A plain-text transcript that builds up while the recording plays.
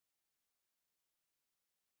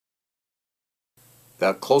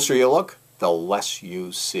The closer you look, the less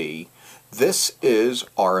you see. This is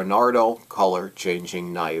our Nardo color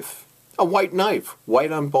changing knife. A white knife,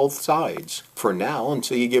 white on both sides. For now,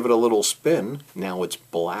 until you give it a little spin, now it's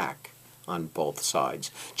black on both sides.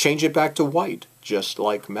 Change it back to white, just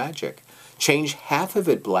like magic. Change half of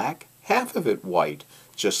it black, half of it white,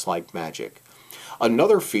 just like magic.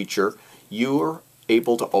 Another feature, you're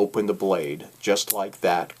able to open the blade just like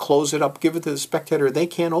that. Close it up, give it to the spectator, they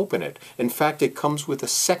can't open it. In fact, it comes with a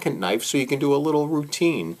second knife so you can do a little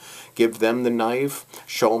routine. Give them the knife,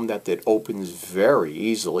 show them that it opens very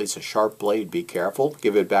easily. It's a sharp blade, be careful.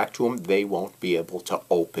 Give it back to them, they won't be able to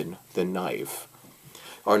open the knife.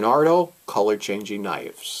 Nardo color changing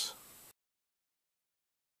knives.